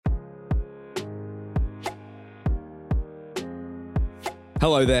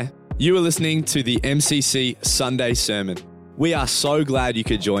Hello there. You are listening to the MCC Sunday Sermon. We are so glad you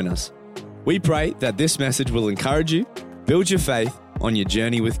could join us. We pray that this message will encourage you, build your faith on your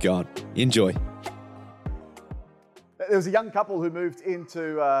journey with God. Enjoy. There was a young couple who moved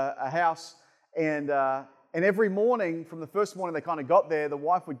into a house, and every morning, from the first morning they kind of got there, the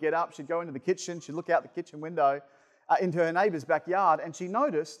wife would get up, she'd go into the kitchen, she'd look out the kitchen window into her neighbour's backyard, and she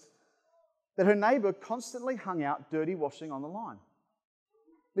noticed that her neighbour constantly hung out dirty washing on the line.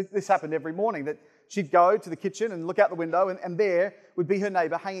 This happened every morning, that she'd go to the kitchen and look out the window, and there would be her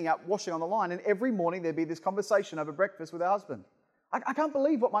neighbour hanging out washing on the line, and every morning there'd be this conversation over breakfast with her husband. I can't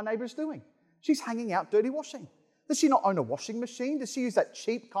believe what my neighbour's doing. She's hanging out dirty washing. Does she not own a washing machine? Does she use that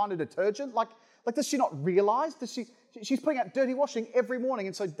cheap kind of detergent? Like does she not realise? She's putting out dirty washing every morning,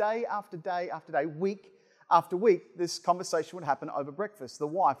 and so day after day after day, week after week, this conversation would happen over breakfast. The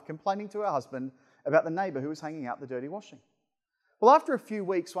wife complaining to her husband about the neighbour who was hanging out the dirty washing. Well, after a few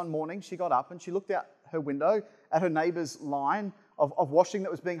weeks, one morning, she got up and she looked out her window at her neighbour's line of washing that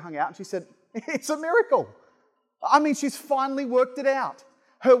was being hung out, and she said, "It's a miracle. I mean, she's finally worked it out.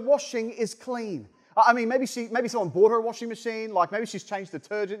 Her washing is clean." I mean, maybe someone bought her a washing machine, like maybe she's changed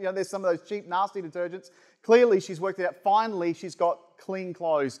detergent. You know, there's some of those cheap, nasty detergents. Clearly, she's worked it out. Finally, she's got clean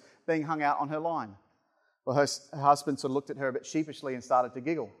clothes being hung out on her line. Well, her husband sort of looked at her a bit sheepishly and started to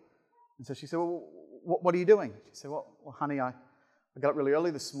giggle. And so she said, "Well, what are you doing?" She said, well, honey, I got up really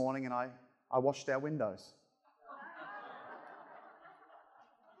early this morning and I washed our windows.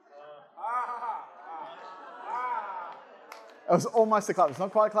 It was almost a clap. It's not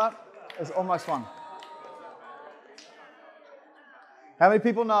quite a clap. It was almost one. How many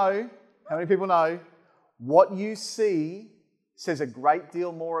people know what you see says a great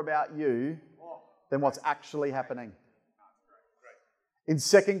deal more about you than what's actually happening? In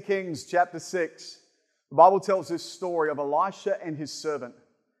 2 Kings chapter 6, the Bible tells this story of Elisha and his servant.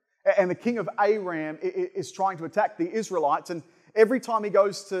 And the king of Aram is trying to attack the Israelites, and every time he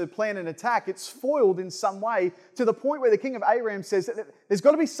goes to plan an attack, it's foiled in some way, to the point where the king of Aram says that there's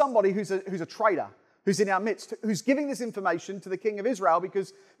got to be somebody who's a traitor, who's in our midst, who's giving this information to the king of Israel,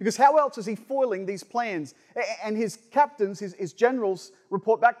 because how else is he foiling these plans? And his captains, his generals,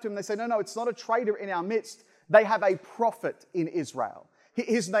 report back to him. They say, no, it's not a traitor in our midst. They have a prophet in Israel.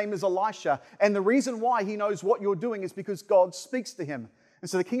 His name is Elisha, and the reason why he knows what you're doing is because God speaks to him. And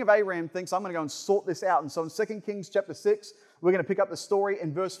so the king of Aram thinks, I'm going to go and sort this out. And so in 2 Kings chapter 6, we're going to pick up the story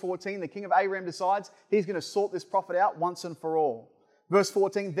in verse 14. The king of Aram decides he's going to sort this prophet out once and for all. Verse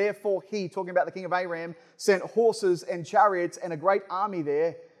 14, therefore he, talking about the king of Aram, sent horses and chariots and a great army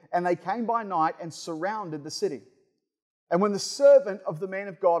there, and they came by night and surrounded the city. And when the servant of the man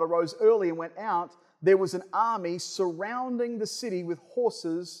of God arose early and went out, there was an army surrounding the city with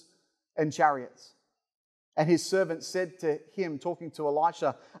horses and chariots. And his servant said to him, talking to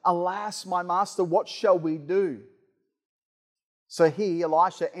Elisha, "Alas, my master, what shall we do?" So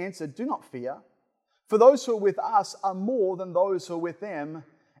Elisha, answered, "Do not fear, for those who are with us are more than those who are with them."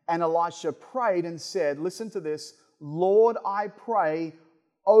 And Elisha prayed and said, listen to this, "Lord, I pray,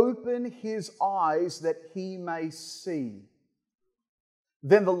 open his eyes that he may see."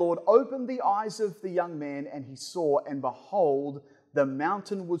 Then the Lord opened the eyes of the young man, and he saw, and behold, the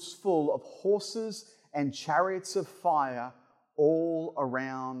mountain was full of horses and chariots of fire all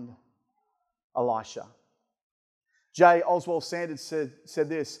around Elisha. J. Oswald Sanders said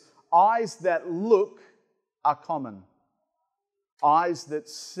this, "Eyes that look are common. Eyes that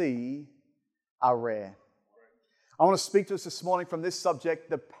see are rare." I want to speak to us this morning from this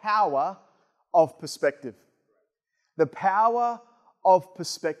subject, the power of perspective. The power of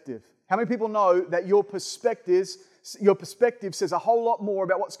perspective. How many people know that your perspective says a whole lot more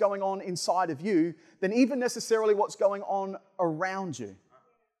about what's going on inside of you than even necessarily what's going on around you?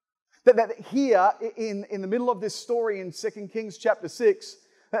 That here in the middle of this story in 2 Kings chapter 6,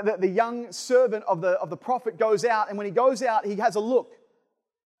 that the young servant of the prophet goes out, and when he goes out, he has a look.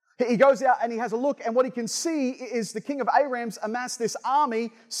 He goes out and he has a look, and what he can see is the king of Aram's amassed this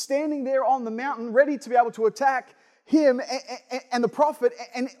army standing there on the mountain ready to be able to attack him and the prophet,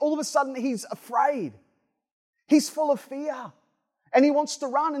 and all of a sudden he's afraid. He's full of fear, and he wants to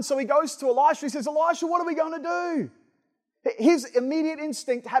run, and so he goes to Elisha. He says, "Elisha, what are we going to do?" His immediate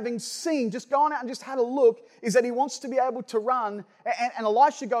instinct, having seen, just gone out and just had a look, is that he wants to be able to run, and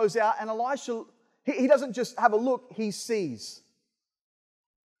Elisha goes out, and Elisha, he doesn't just have a look, he sees.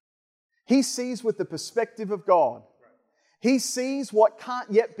 He sees with the perspective of God. He sees what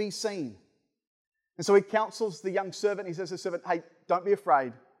can't yet be seen. And so he counsels the young servant. He says to the servant, "Hey, don't be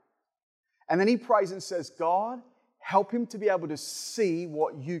afraid." And then he prays and says, "God, help him to be able to see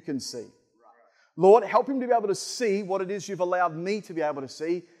what you can see. Lord, help him to be able to see what it is you've allowed me to be able to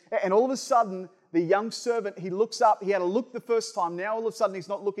see. And all of a sudden, the young servant, he looks up. He had a look the first time. Now all of a sudden, he's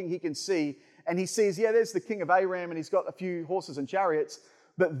not looking, he can see. And he sees, yeah, there's the king of Aram, and he's got a few horses and chariots.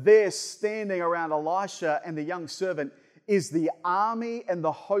 But there, standing around Elisha and the young servant, is the army and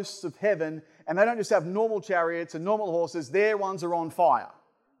the hosts of heaven. And they don't just have normal chariots and normal horses. Their ones are on fire.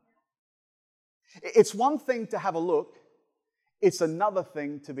 It's one thing to have a look. It's another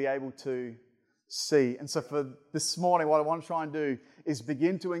thing to be able to see. And so for this morning, what I want to try and do is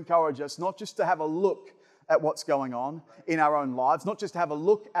begin to encourage us not just to have a look at what's going on in our own lives, not just to have a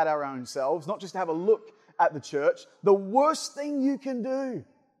look at our own selves, not just to have a look at the church. The worst thing you can do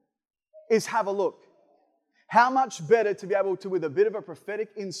is have a look. How much better to be able to, with a bit of a prophetic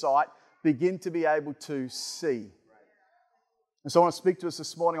insight, begin to be able to see. And so I want to speak to us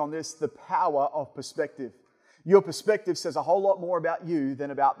this morning on this, the power of perspective. Your perspective says a whole lot more about you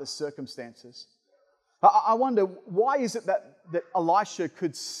than about the circumstances. I wonder, why is it that Elisha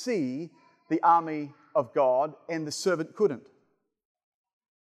could see the army of God and the servant couldn't?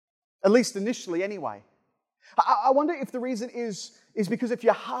 At least initially anyway. I wonder if the reason is because if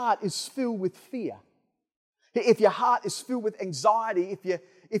your heart is filled with fear, if your heart is filled with anxiety,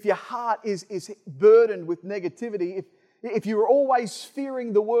 if your heart is burdened with negativity, if you're always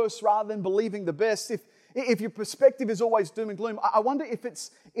fearing the worst rather than believing the best, if your perspective is always doom and gloom, I wonder if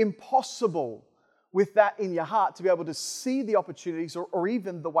it's impossible with that in your heart to be able to see the opportunities or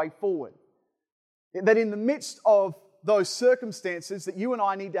even the way forward. That in the midst of those circumstances that you and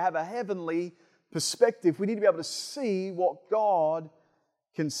I need to have a heavenly perspective, we need to be able to see what God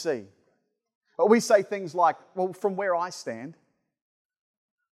can see. We say things like, well, from where I stand,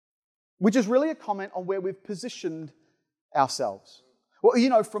 which is really a comment on where we've positioned ourselves.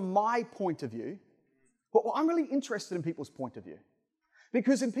 Well, from my point of view, well, I'm really interested in people's point of view.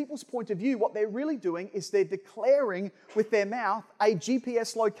 Because in people's point of view, what they're really doing is they're declaring with their mouth a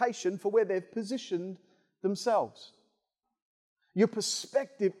GPS location for where they've positioned themselves. Your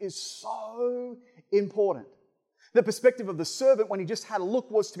perspective is so important. The perspective of the servant, when he just had a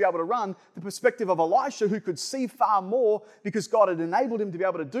look, was to be able to run. The perspective of Elisha, who could see far more because God had enabled him to be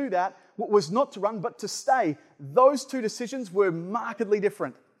able to do that, was not to run but to stay. Those two decisions were markedly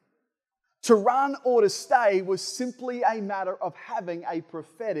different. To run or to stay was simply a matter of having a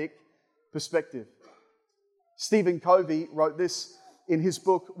prophetic perspective. Stephen Covey wrote this in his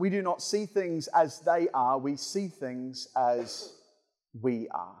book, "We do not see things as they are, we see things as we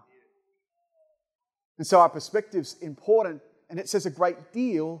are." And so our perspective's important, and it says a great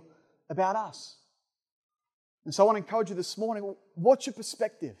deal about us. And so I want to encourage you this morning, what's your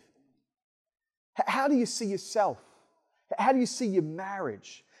perspective? How do you see yourself? How do you see your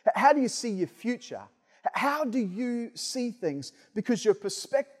marriage? How do you see your future? How do you see things? Because your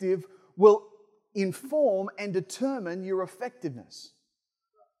perspective will inform and determine your effectiveness.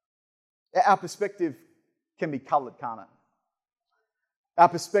 Our perspective can be coloured, can't it? Our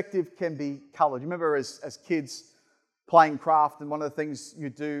perspective can be coloured. You remember as kids playing craft, and one of the things you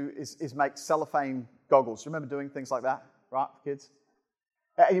do is make cellophane goggles. You remember doing things like that, right, kids?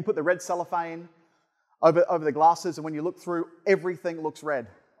 And you put the red cellophane over the glasses, and when you look through, everything looks red.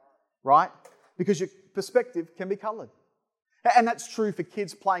 Right? Because your perspective can be coloured. And that's true for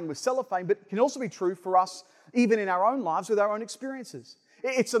kids playing with cellophane, but it can also be true for us even in our own lives with our own experiences.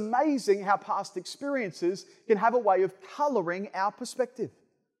 It's amazing how past experiences can have a way of colouring our perspective.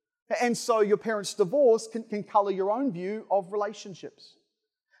 And so your parents' divorce can colour your own view of relationships.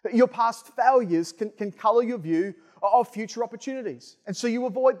 Your past failures can colour your view of future opportunities. And so you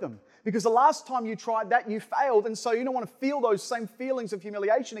avoid them. Because the last time you tried that, you failed. And so you don't want to feel those same feelings of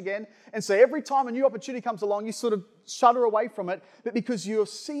humiliation again. And so every time a new opportunity comes along, you sort of shudder away from it. But because you're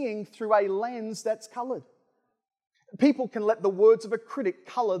seeing through a lens that's coloured. People can let the words of a critic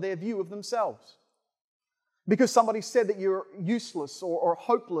colour their view of themselves. Because somebody said that you're useless or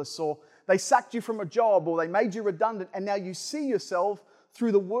hopeless, or they sacked you from a job, or they made you redundant, and now you see yourself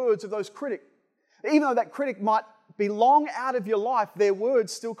through the words of those critics. Even though that critic might be long out of your life, their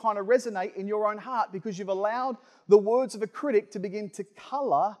words still kind of resonate in your own heart because you've allowed the words of a critic to begin to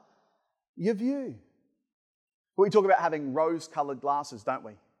colour your view. We talk about having rose-coloured glasses, don't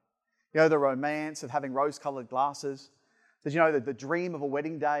we? You know, the romance of having rose-coloured glasses. Did you know that the dream of a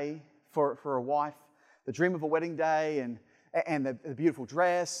wedding day for a wife, the dream of a wedding day and the beautiful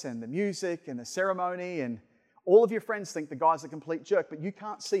dress and the music and the ceremony, and all of your friends think the guy's a complete jerk, but you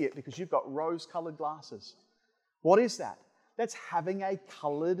can't see it because you've got rose-coloured glasses. What is that? That's having a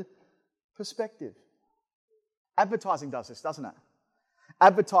coloured perspective. Advertising does this, doesn't it?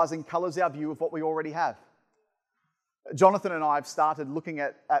 Advertising colours our view of what we already have. Jonathan and I have started looking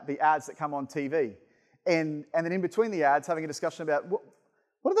at the ads that come on TV. And then in between the ads, having a discussion about what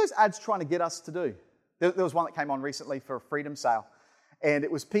are those ads trying to get us to do? There was one that came on recently for a freedom sale. And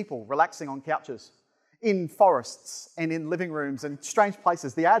it was people relaxing on couches in forests and in living rooms and strange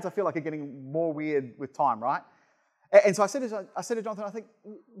places. The ads, I feel like, are getting more weird with time, right? And so I said to Jonathan, I think,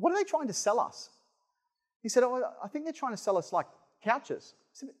 what are they trying to sell us? He said, I think they're trying to sell us, like, couches.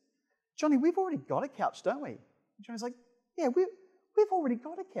 I said, Johnny, we've already got a couch, don't we? And Johnny's like, yeah, we've already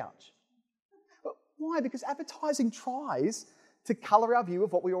got a couch. But why? Because advertising tries to colour our view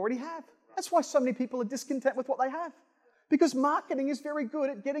of what we already have. That's why so many people are discontent with what they have. Because marketing is very good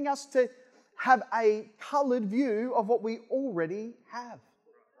at getting us to have a coloured view of what we already have.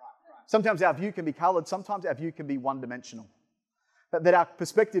 Sometimes our view can be coloured, sometimes our view can be one-dimensional. That our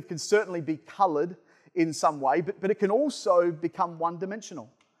perspective can certainly be coloured in some way, but it can also become one-dimensional.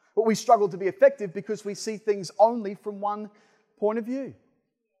 But we struggle to be effective because we see things only from one point of view.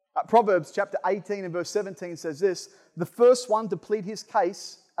 Proverbs chapter 18 and verse 17 says this, the first one to plead his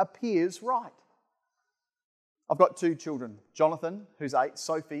case appears right. I've got 2 children, Jonathan, who's 8,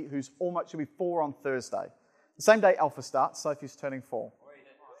 Sophie, who's she'll be 4 on Thursday. The same day Alpha starts, Sophie's turning 4.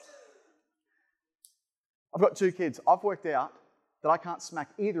 I've got 2 kids. I've worked out that I can't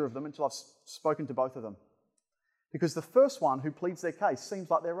smack either of them until I've spoken to both of them. Because the first one who pleads their case seems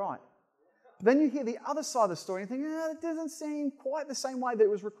like they're right. But then you hear the other side of the story and think, it doesn't seem quite the same way that it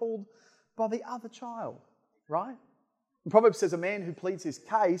was recalled by the other child, right? And Proverbs says a man who pleads his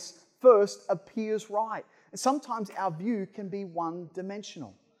case first appears right. And sometimes our view can be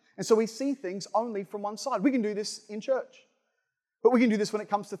one-dimensional. And so we see things only from one side. We can do this in church. But we can do this when it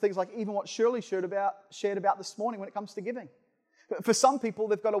comes to things like even what Shirley shared about this morning when it comes to giving. For some people,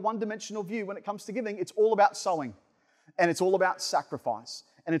 they've got a one-dimensional view when it comes to giving. It's all about sowing. And it's all about sacrifice.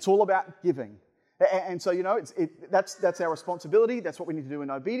 And it's all about giving. And so, that's our responsibility. That's what we need to do in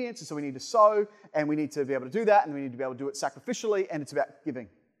obedience. And so we need to sow. And we need to be able to do that. And we need to be able to do it sacrificially. And it's about giving.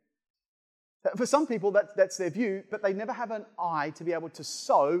 For some people, that's their view, but they never have an eye to be able to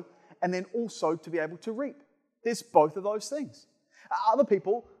sow and then also to be able to reap. There's both of those things. Other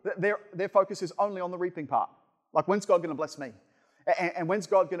people, their focus is only on the reaping part. Like, when's God going to bless me? And when's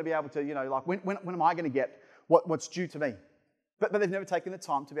God going to be able to, when am I going to get what's due to me? But they've never taken the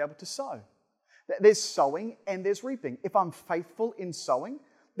time to be able to sow. There's sowing and there's reaping. If I'm faithful in sowing,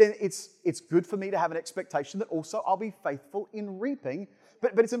 then it's good for me to have an expectation that also I'll be faithful in reaping.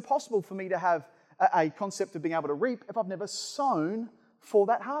 But it's impossible for me to have a concept of being able to reap if I've never sown for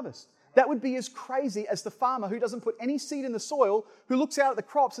that harvest. That would be as crazy as the farmer who doesn't put any seed in the soil, who looks out at the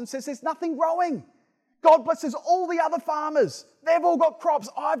crops and says, there's nothing growing. God blesses all the other farmers. They've all got crops.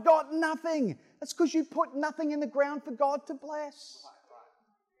 I've got nothing. That's because you put nothing in the ground for God to bless.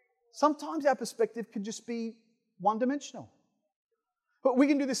 Sometimes our perspective can just be one-dimensional. But we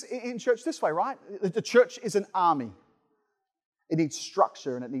can do this in church this way, right? The church is an army. It needs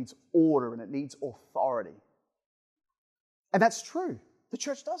structure and it needs order and it needs authority. And that's true. The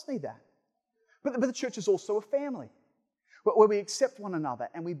church does need that. But the church is also a family where we accept one another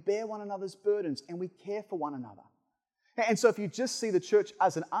and we bear one another's burdens and we care for one another. And so if you just see the church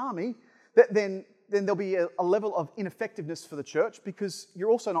as an army, then there'll be a level of ineffectiveness for the church because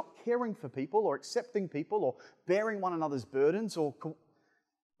you're also not caring for people or accepting people or bearing one another's burdens. Or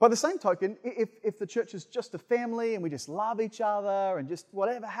by the same token, if the church is just a family and we just love each other and just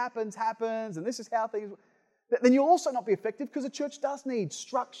whatever happens and this is how things... then you'll also not be effective because the church does need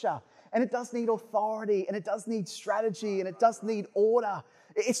structure and it does need authority and it does need strategy and it does need order.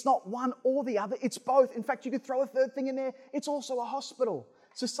 It's not one or the other, it's both. In fact, you could throw a third thing in there. It's also a hospital.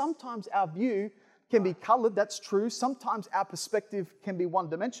 So sometimes our view can be coloured, that's true. Sometimes our perspective can be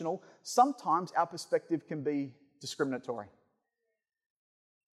one-dimensional. Sometimes our perspective can be discriminatory.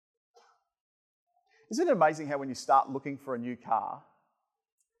 Isn't it amazing how when you start looking for a new car,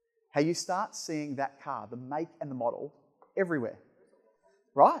 how you start seeing that car, the make and the model, everywhere,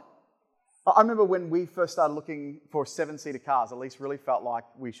 right? I remember when we first started looking for 7-seater cars, Elise really felt like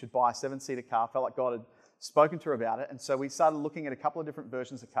we should buy a 7-seater car, felt like God had spoken to her about it, and so we started looking at a couple of different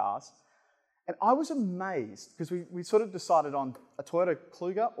versions of cars, and I was amazed, because we sort of decided on a Toyota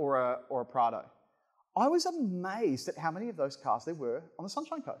Kluger or a Prado. I was amazed at how many of those cars there were on the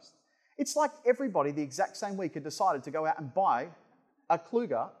Sunshine Coast. It's like everybody the exact same week had decided to go out and buy a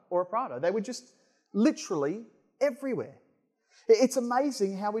Kluger or a Prado. They were just literally everywhere. It's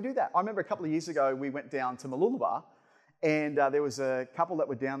amazing how we do that. I remember a couple of years ago, we went down to Mooloolaba, and there was a couple that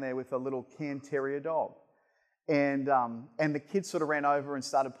were down there with a little Cairn Terrier dog. And the kids sort of ran over and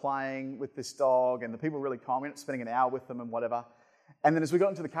started playing with this dog, and the people were really calm. We ended up spending an hour with them and whatever. And then as we got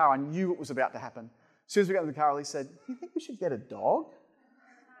into the car, I knew what was about to happen. soon as we got in the car, Ellie said, "Do you think we should get a dog?"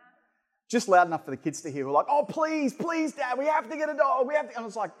 Just loud enough for the kids to hear. We're like, "Oh, please, please, Dad, we have to get a dog. We have to." And I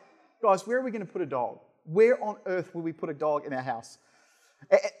was like, "Guys, where are we going to put a dog? Where on earth will we put a dog in our house?"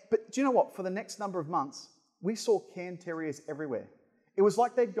 But do you know what? For the next number of months, we saw cairn terriers everywhere. It was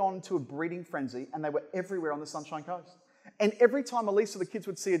like they'd gone to a breeding frenzy and they were everywhere on the Sunshine Coast. And every time Elise or the kids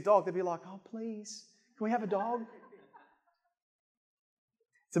would see a dog, they'd be like, "Oh, please, can we have a dog?"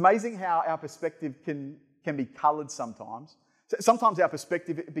 It's amazing how our perspective can be coloured sometimes. Sometimes our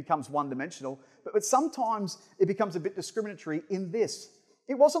perspective becomes one-dimensional, but sometimes it becomes a bit discriminatory in this.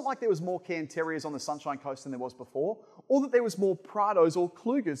 It wasn't like there was more cairn terriers on the Sunshine Coast than there was before, or that there was more Prados or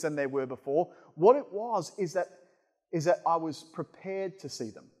Klugers than there were before. What it was is that I was prepared to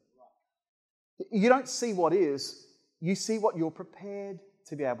see them. You don't see what is, you see what you're prepared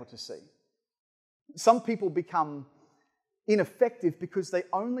to be able to see. Some people become ineffective because they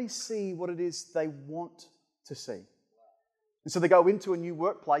only see what it is they want to see. And so they go into a new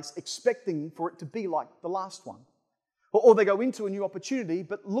workplace expecting for it to be like the last one. Or they go into a new opportunity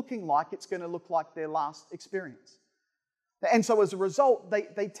but looking like it's going to look like their last experience. And so as a result,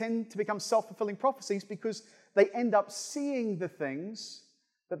 they tend to become self-fulfilling prophecies because they end up seeing the things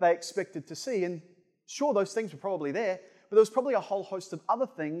that they expected to see. And sure, those things were probably there, but there was probably a whole host of other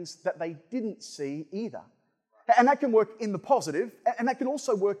things that they didn't see either. And that can work in the positive, and that can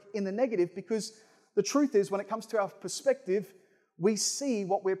also work in the negative, because the truth is, when it comes to our perspective, we see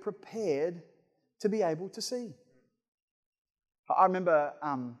what we're prepared to be able to see. I remember,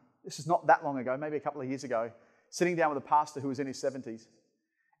 this is not that long ago, maybe a couple of years ago, sitting down with a pastor who was in his 70s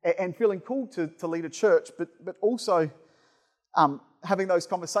and feeling called to lead a church, but also having those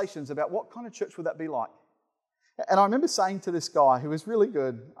conversations about what kind of church would that be like. And I remember saying to this guy who was really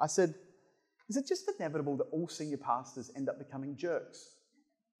good, I said, "Is it just inevitable that all senior pastors end up becoming jerks?"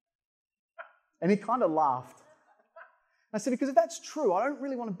 And he kind of laughed. I said, "Because if that's true, I don't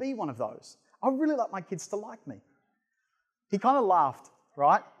really want to be one of those. I really like my kids to like me." He kind of laughed,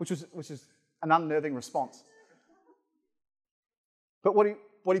 right? Which is an unnerving response. But what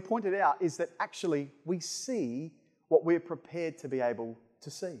he pointed out is that actually we see what we're prepared to be able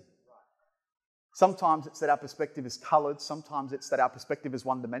to see. Sometimes it's that our perspective is coloured. Sometimes it's that our perspective is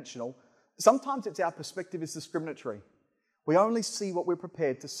one-dimensional. Sometimes it's our perspective is discriminatory. We only see what we're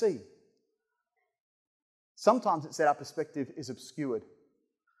prepared to see. Sometimes it's that our perspective is obscured.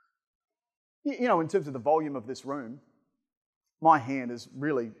 You know, in terms of the volume of this room, my hand is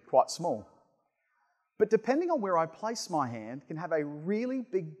really quite small. But depending on where I place my hand can have a really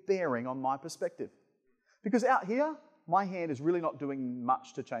big bearing on my perspective. Because out here, my hand is really not doing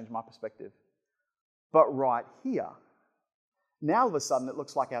much to change my perspective. But right here, now all of a sudden it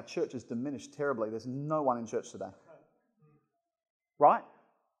looks like our church has diminished terribly. There's no one in church today. Right?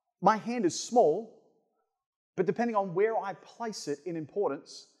 My hand is small, but depending on where I place it in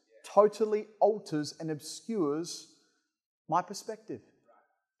importance, totally alters and obscures my perspective.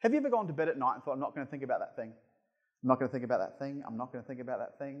 Have you ever gone to bed at night and thought, "I'm not going to think about that thing. I'm not going to think about that thing. I'm not going to think about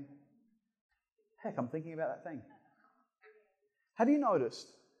that thing. Heck, I'm thinking about that thing." Have you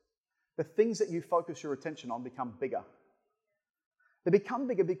noticed the things that you focus your attention on become bigger? They become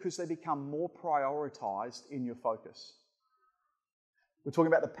bigger because they become more prioritized in your focus. We're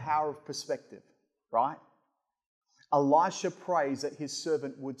talking about the power of perspective, right? Elisha prays that his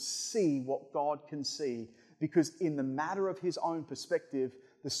servant would see what God can see, because in the matter of his own perspective,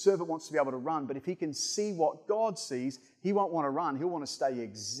 the servant wants to be able to run, but if he can see what God sees, he won't want to run. He'll want to stay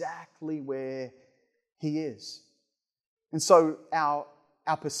exactly where he is. And so our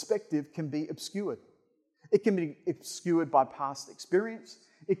perspective can be obscured. It can be obscured by past experience.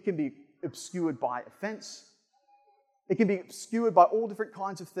 It can be obscured by offense. It can be obscured by all different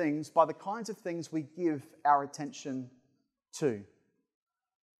kinds of things, by the kinds of things we give our attention to.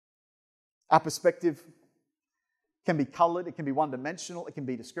 Our perspective can be coloured, it can be one-dimensional, it can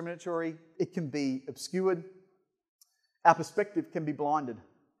be discriminatory, it can be obscured. Our perspective can be blinded.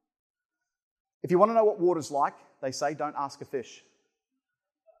 If you want to know what water's like, they say, don't ask a fish.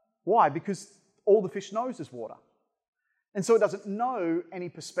 Why? Because all the fish knows is water. And so it doesn't know any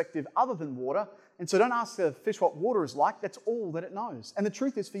perspective other than water. And so don't ask the fish what water is like. That's all that it knows. And the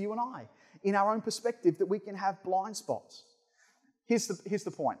truth is for you and I, in our own perspective, that we can have blind spots. Here's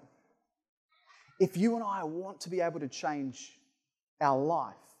the point. If you and I want to be able to change our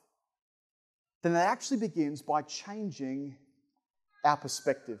life, then that actually begins by changing our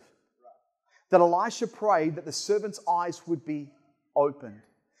perspective. That Elisha prayed that the servant's eyes would be opened,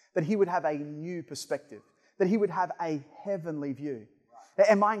 that he would have a new perspective, that he would have a heavenly view.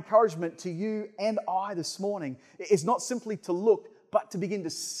 And my encouragement to you and I this morning is not simply to look, but to begin to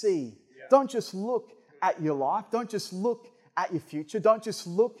see. Yeah. Don't just look at your life. Don't just look at your future. Don't just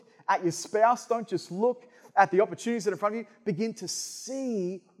look at your spouse. Don't just look at the opportunities that are in front of you. Begin to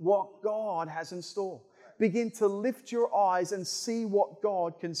see what God has in store. Begin to lift your eyes and see what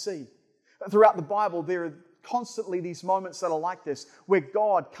God can see. Throughout the Bible, there are constantly these moments that are like this, where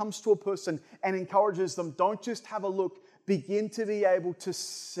God comes to a person and encourages them, don't just have a look, begin to be able to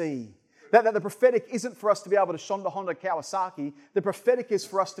see. That the prophetic isn't for us to be able to Shonda Honda Kawasaki. The prophetic is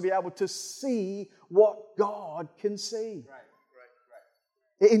for us to be able to see what God can see.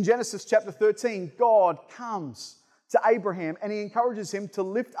 Right. In Genesis chapter 13, God comes to Abraham and he encourages him to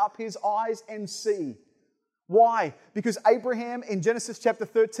lift up his eyes and see. Why? Because Abraham in Genesis chapter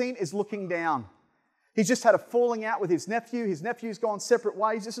 13 is looking down. He's just had a falling out with his nephew. His nephew's gone separate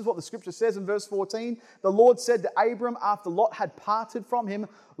ways. This is what the scripture says in verse 14. The Lord said to Abram after Lot had parted from him,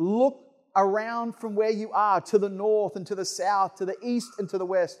 look around from where you are to the north and to the south, to the east and to the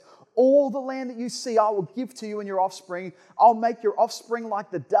west. All the land that you see I will give to you and your offspring. I'll make your offspring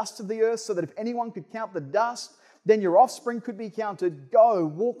like the dust of the earth, so that if anyone could count the dust, then your offspring could be counted. Go,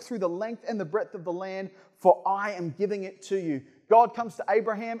 walk through the length and the breadth of the land, for I am giving it to you. God comes to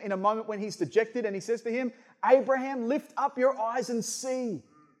Abraham in a moment when he's dejected and he says to him, Abraham, lift up your eyes and see.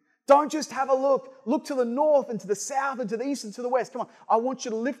 Don't just have a look. Look to the north and to the south and to the east and to the west. Come on, I want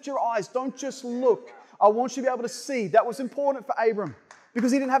you to lift your eyes. Don't just look. I want you to be able to see. That was important for Abram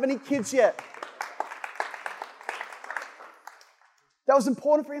because he didn't have any kids yet. That was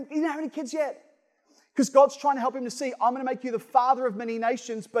important for him. He didn't have any kids yet. Because God's trying to help him to see, I'm going to make you the father of many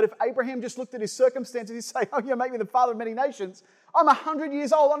nations. But if Abraham just looked at his circumstances, he'd say, oh, you're going to make me the father of many nations. I'm 100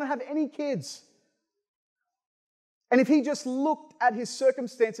 years old. I don't have any kids. And if he just looked at his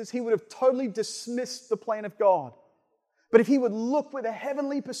circumstances, he would have totally dismissed the plan of God. But if he would look with a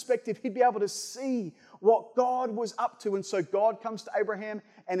heavenly perspective, he'd be able to see what God was up to. And so God comes to Abraham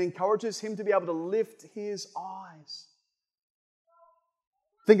and encourages him to be able to lift his eyes.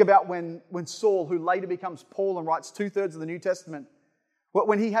 Think about when Saul, who later becomes Paul and writes 2/3 of the New Testament,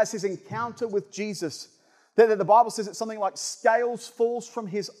 when he has his encounter with Jesus, that the Bible says it's something like scales falls from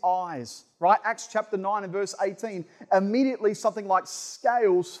his eyes, right? Acts chapter 9 and verse 18. Immediately something like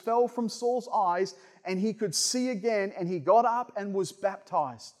scales fell from Saul's eyes and he could see again, and he got up and was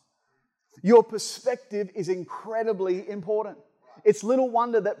baptized. Your perspective is incredibly important. It's little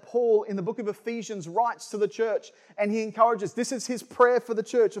wonder that Paul in the book of Ephesians writes to the church and he encourages, this is his prayer for the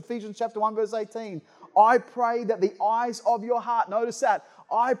church, Ephesians chapter 1 verse 18. I pray that the eyes of your heart, notice that,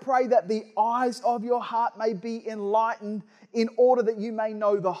 I pray that the eyes of your heart may be enlightened in order that you may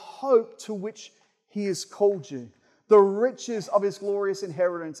know the hope to which he has called you, the riches of his glorious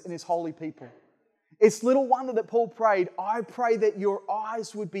inheritance in his holy people. It's little wonder that Paul prayed, I pray that your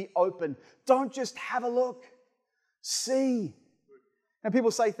eyes would be open. Don't just have a look, see. And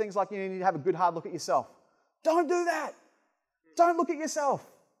people say things like, you need to have a good hard look at yourself. Don't do that. Don't look at yourself.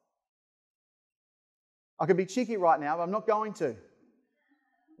 I could be cheeky right now, but I'm not going to.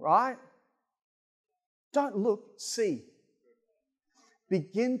 Right? Don't look, see.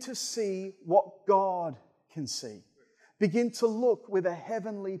 Begin to see what God can see. Begin to look with a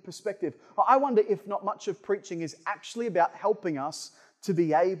heavenly perspective. I wonder if not much of preaching is actually about helping us to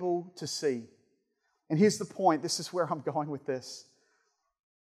be able to see. And here's the point. This is where I'm going with this.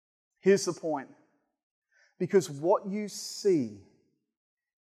 Here's the point. Because what you see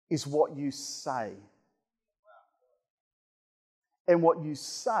is what you say. And what you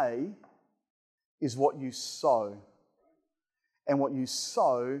say is what you sow. And what you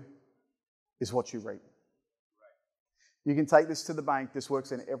sow is what you reap. You can take this to the bank. This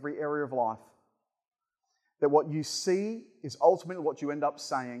works in every area of life. That what you see is ultimately what you end up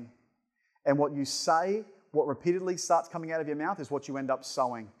saying. And what you say, what repeatedly starts coming out of your mouth, is what you end up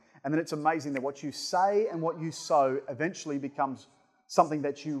sowing. And then it's amazing that what you say and what you sow eventually becomes something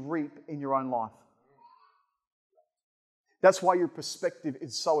that you reap in your own life. That's why your perspective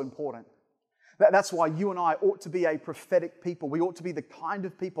is so important. That's why you and I ought to be a prophetic people. We ought to be the kind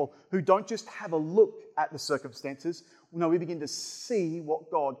of people who don't just have a look at the circumstances. No, we begin to see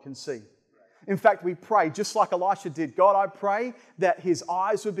what God can see. In fact, we pray just like Elisha did. God, I pray that his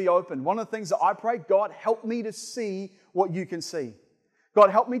eyes would be open. One of the things that I pray, God, help me to see what you can see. God,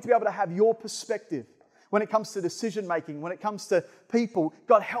 help me to be able to have your perspective when it comes to decision making, when it comes to people.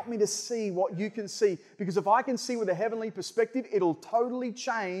 God, help me to see what you can see. Because if I can see with a heavenly perspective, it'll totally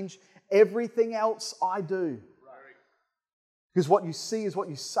change everything else I do. Because what you see is what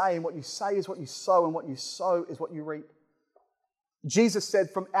you say, and what you say is what you sow, and what you sow is what you reap. Jesus said,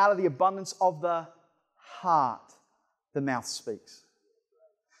 from out of the abundance of the heart, the mouth speaks.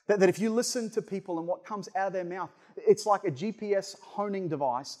 That if you listen to people and what comes out of their mouth, it's like a GPS honing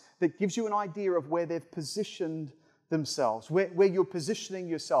device that gives you an idea of where they've positioned themselves, where you're positioning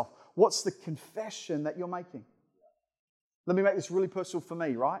yourself. What's the confession that you're making? Let me make this really personal for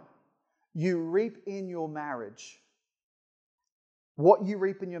me, right? You reap in your marriage. What you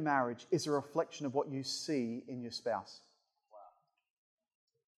reap in your marriage is a reflection of what you see in your spouse.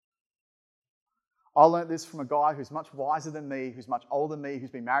 I learned this from a guy who's much wiser than me, who's much older than me, who's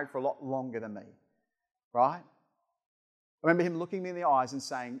been married for a lot longer than me, right? I remember him looking me in the eyes and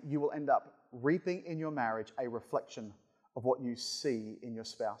saying, you will end up reaping in your marriage a reflection of what you see in your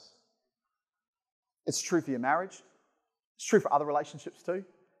spouse. It's true for your marriage. It's true for other relationships too.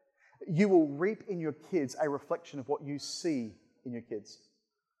 You will reap in your kids a reflection of what you see in your kids.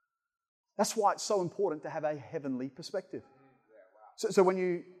 That's why it's so important to have a heavenly perspective. So when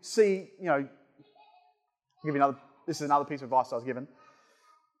you see, I'll give you this is another piece of advice I was given.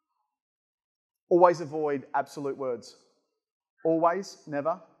 Always avoid absolute words. Always,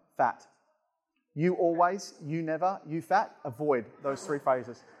 never, fat. You always, you never, you fat. Avoid those three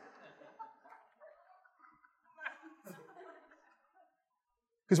phrases.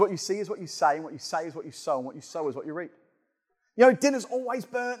 Because what you see is what you say, and what you say is what you sow, and what you sow is what you reap. Dinner's always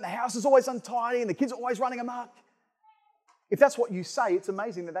burnt, and the house is always untidy, and the kids are always running amok. If that's what you say, it's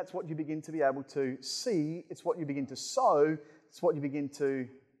amazing that that's what you begin to be able to see. It's what you begin to sow. It's what you begin to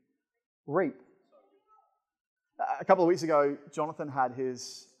reap. A couple of weeks ago, Jonathan had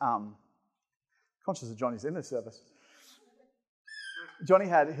his, conscious of Johnny's in this service, Johnny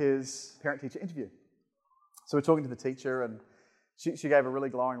had his parent-teacher interview. So we're talking to the teacher, and she gave a really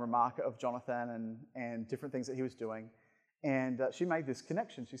glowing remark of Jonathan and different things that he was doing. And she made this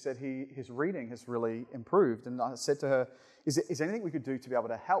connection. She said his reading has really improved. And I said to her, is there anything we could do to be able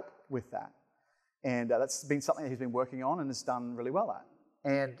to help with that? And that's been something that he's been working on and has done really well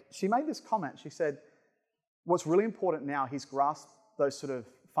at. And she made this comment. She said, what's really important now, he's grasped those sort of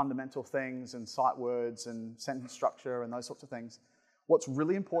fundamental things and sight words and sentence structure and those sorts of things. What's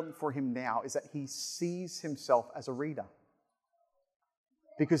really important for him now is that he sees himself as a reader.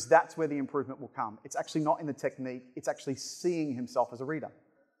 Because that's where the improvement will come. It's actually not in the technique, it's actually seeing himself as a reader.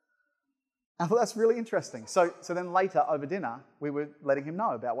 I thought that's really interesting. So then later, over dinner, we were letting him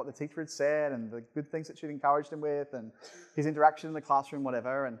know about what the teacher had said and the good things that she'd encouraged him with and his interaction in the classroom,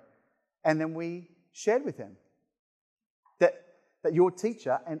 whatever. And then we shared with him that your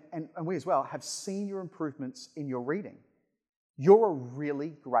teacher, and we as well, have seen your improvements in your reading. You're a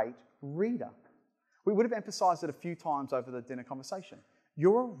really great reader. We would have emphasized it a few times over the dinner conversation.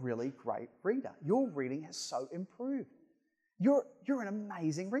 You're a really great reader. Your reading has so improved. You're an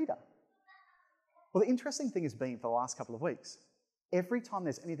amazing reader. Well, the interesting thing has been for the last couple of weeks, every time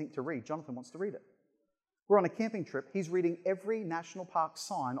there's anything to read, Jonathan wants to read it. We're on a camping trip. He's reading every national park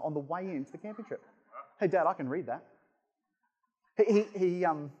sign on the way into the camping trip. Hey, Dad, I can read that. He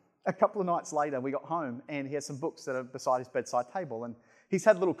a couple of nights later, we got home and he has some books that are beside his bedside table, and he's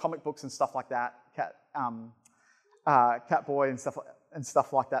had little comic books and stuff like that, Cat Boy and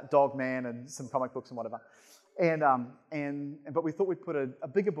stuff like that, Dog Man and some comic books and whatever. But we thought we'd put a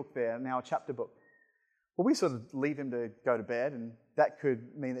bigger book there, now a chapter book. Well, we sort of leave him to go to bed, and that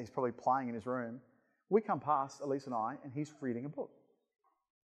could mean that he's probably playing in his room. We come past, Elise and I, and he's reading a book.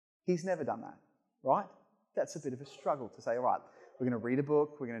 He's never done that, right? That's a bit of a struggle to say, all right, we're going to read a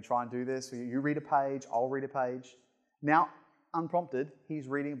book, we're going to try and do this. You read a page, I'll read a page. Now, unprompted, he's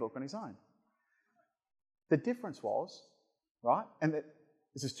reading a book on his own. The difference was, right, and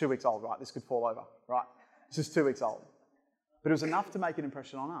this is 2 weeks old, right? This could fall over, right? This is 2 weeks old. But it was enough to make an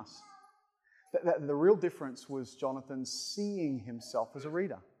impression on us. The real difference was Jonathan seeing himself as a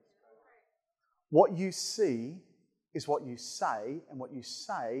reader. What you see is what you say, and what you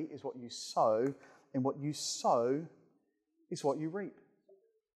say is what you sow, and what you sow is what you reap.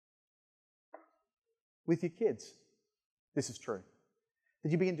 With your kids, this is true.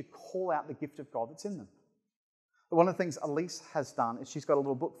 That you begin to call out the gift of God that's in them. One of the things Elise has done is she's got a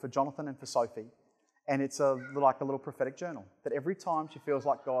little book for Jonathan and for Sophie, and it's like a little prophetic journal, that every time she feels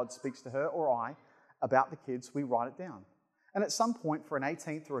like God speaks to her or I about the kids, we write it down. And at some point for an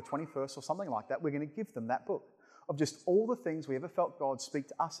 18th or a 21st or something like that, we're going to give them that book of just all the things we ever felt God speak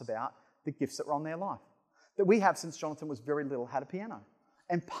to us about, the gifts that were on their life. That we have, since Jonathan was very little, had a piano.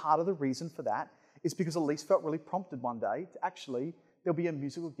 And part of the reason for that is because Elise felt really prompted one day to actually, there'll be a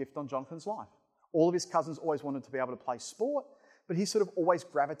musical gift on Jonathan's life. All of his cousins always wanted to be able to play sport, but he sort of always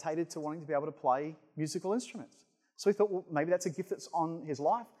gravitated to wanting to be able to play musical instruments. So he thought, well, maybe that's a gift that's on his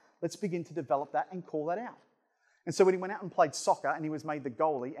life. Let's begin to develop that and call that out. And so when he went out and played soccer and he was made the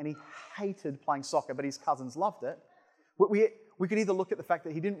goalie, and he hated playing soccer, but his cousins loved it, we We could either look at the fact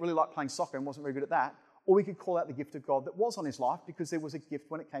that he didn't really like playing soccer and wasn't very good at that, or we could call out the gift of God that was on his life because there was a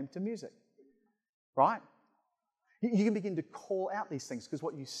gift when it came to music. Right? You can begin to call out these things because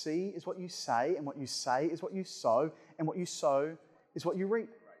what you see is what you say, and what you say is what you sow, and what you sow is what you reap.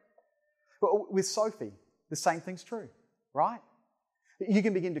 But with Sophie, the same thing's true, right? You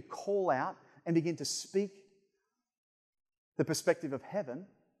can begin to call out and begin to speak the perspective of heaven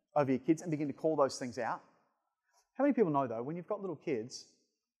over your kids and begin to call those things out. How many people know, though, when you've got little kids,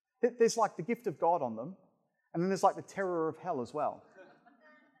 there's like the gift of God on them, and then there's like the terror of hell as well.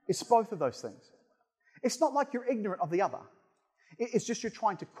 It's both of those things. It's not like you're ignorant of the other. It's just you're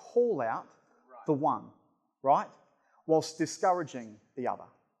trying to call out the one, right? Whilst discouraging the other.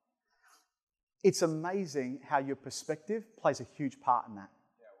 It's amazing how your perspective plays a huge part in that.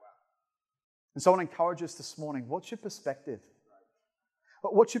 And so I want to encourage us this morning, what's your perspective?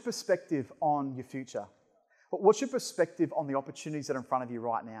 What's your perspective on your future? What's your perspective on the opportunities that are in front of you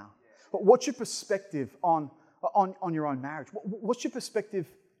right now? What's your perspective on your own marriage? What's your perspective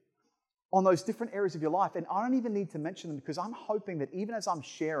on those different areas of your life? And I don't even need to mention them because I'm hoping that even as I'm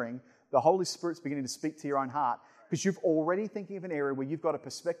sharing, the Holy Spirit's beginning to speak to your own heart because you're already thinking of an area where you've got a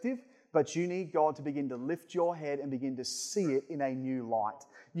perspective, but you need God to begin to lift your head and begin to see it in a new light.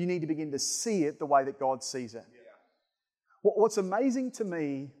 You need to begin to see it the way that God sees it. What's amazing to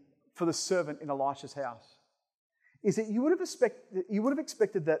me for the servant in Elisha's house is that you would have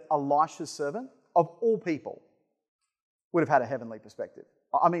expected that Elisha's servant, of all people, would have had a heavenly perspective.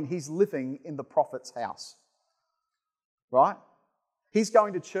 I mean, he's living in the prophet's house, right? He's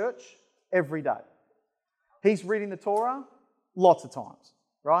going to church every day. He's reading the Torah lots of times,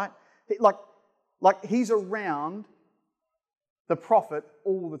 right? Like he's around the prophet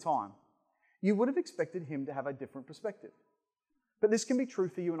all the time. You would have expected him to have a different perspective. But this can be true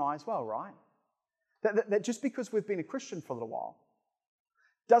for you and I as well, right? That just because we've been a Christian for a little while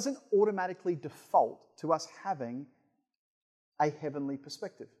doesn't automatically default to us having a heavenly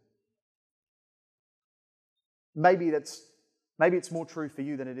perspective. Maybe it's more true for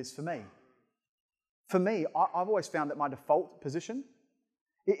you than it is for me. For me, I've always found that my default position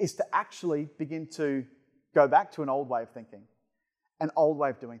is to actually begin to go back to an old way of thinking, an old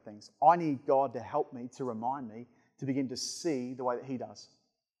way of doing things. I need God to help me, to remind me, to begin to see the way that He does.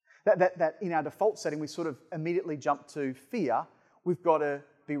 That in our default setting, we sort of immediately jump to fear. We've got to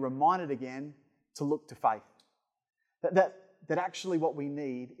be reminded again to look to faith. That actually what we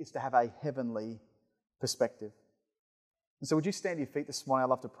need is to have a heavenly perspective. And so would you stand to your feet this morning? I'd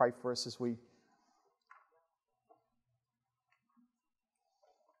love to pray for us as we...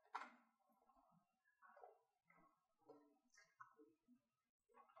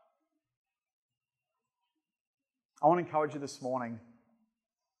 I want to encourage you this morning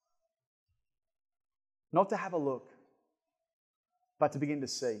not to have a look, but to begin to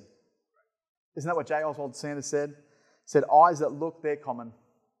see. Isn't that what J. Oswald Sanders said? He said, eyes that look, they're common.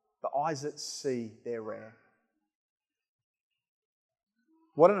 The eyes that see, they're rare.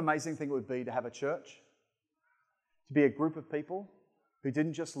 What an amazing thing it would be to have a church, to be a group of people who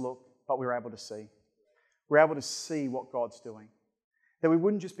didn't just look, but we were able to see. We're able to see what God's doing. That we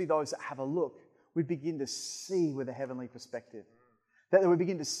wouldn't just be those that have a look, we'd begin to see with a heavenly perspective. That we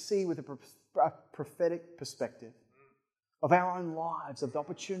begin to see with a prophetic perspective of our own lives, of the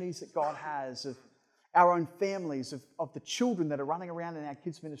opportunities that God has, of our own families, of the children that are running around in our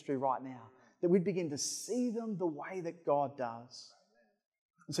kids' ministry right now. That we'd begin to see them the way that God does.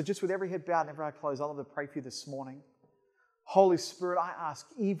 And so just with every head bowed and every eye closed, I'd love to pray for you this morning. Holy Spirit, I ask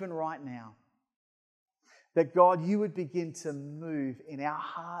even right now that God, you would begin to move in our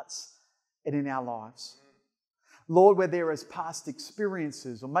hearts and in our lives. Lord, where there is past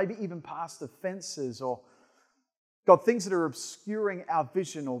experiences or maybe even past offenses or, God, things that are obscuring our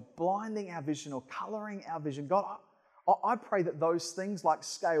vision or blinding our vision or colouring our vision, God, I pray that those things like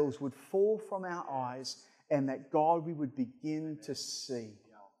scales would fall from our eyes and that, God, we would begin to see.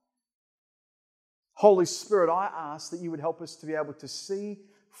 Holy Spirit, I ask that you would help us to be able to see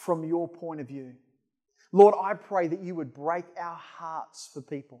from your point of view. Lord, I pray that you would break our hearts for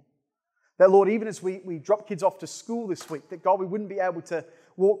people. That, Lord, even as we drop kids off to school this week, that, God, we wouldn't be able to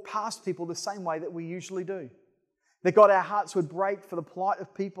walk past people the same way that we usually do. That, God, our hearts would break for the plight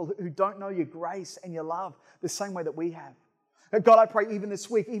of people who don't know your grace and your love the same way that we have. That, God, I pray even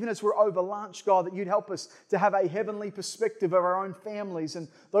this week, even as we're over lunch, God, that you'd help us to have a heavenly perspective of our own families and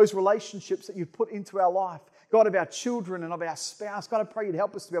those relationships that you've put into our life. God, of our children and of our spouse. God, I pray you'd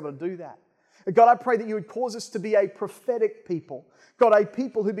help us to be able to do that. God, I pray that you would cause us to be a prophetic people. God, a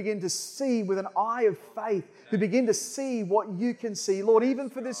people who begin to see with an eye of faith, who begin to see what you can see. Lord, even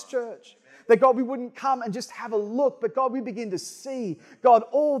for this church, That, God, we wouldn't come and just have a look, but God, we begin to see, God,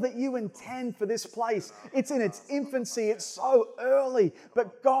 all that you intend for this place. It's in its infancy. It's so early.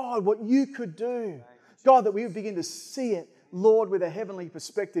 But God, what you could do, God, that we would begin to see it, Lord, with a heavenly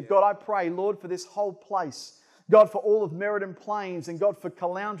perspective. God, I pray, Lord, for this whole place. God, for all of Meriden Plains, and God, for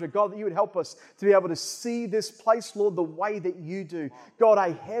Caloundra, God, that you would help us to be able to see this place, Lord, the way that you do. God,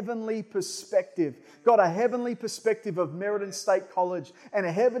 a heavenly perspective. God, a heavenly perspective of Meriden State College, and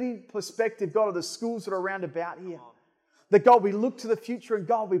a heavenly perspective, God, of the schools that are around about here. That, God, we look to the future, and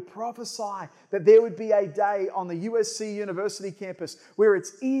God, we prophesy that there would be a day on the USC University campus where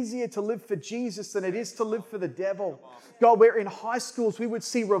it's easier to live for Jesus than it is to live for the devil. God, where in high schools we would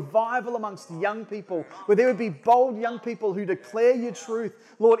see revival amongst young people, where there would be bold young people who declare your truth,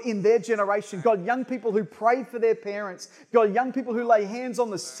 Lord, in their generation. God, young people who pray for their parents. God, young people who lay hands on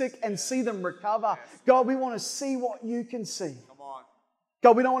the sick and see them recover. God, we want to see what you can see.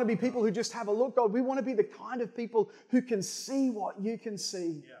 God, we don't want to be people who just have a look. God, we want to be the kind of people who can see what you can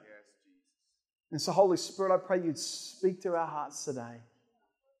see. Yeah. And so, Holy Spirit, I pray you'd speak to our hearts today.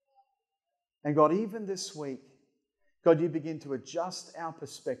 And God, even this week, God, you begin to adjust our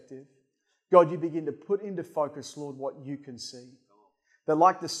perspective. God, you begin to put into focus, Lord, what you can see. That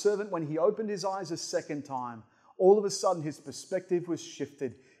like the servant, when he opened his eyes a second time, all of a sudden his perspective was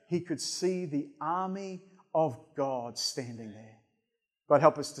shifted. He could see the army of God standing there. God,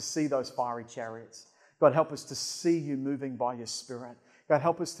 help us to see those fiery chariots. God, help us to see you moving by your Spirit. God,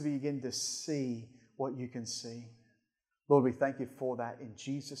 help us to begin to see what you can see. Lord, we thank you for that in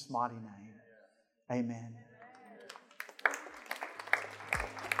Jesus' mighty name. Amen.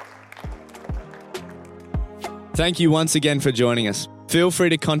 Thank you once again for joining us. Feel free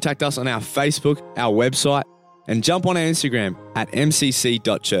to contact us on our Facebook, our website, and jump on our Instagram at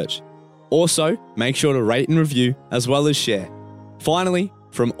mcc.church. Also, make sure to rate and review as well as share. Finally,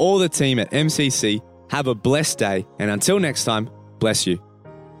 from all the team at MCC, have a blessed day, and until next time, bless you.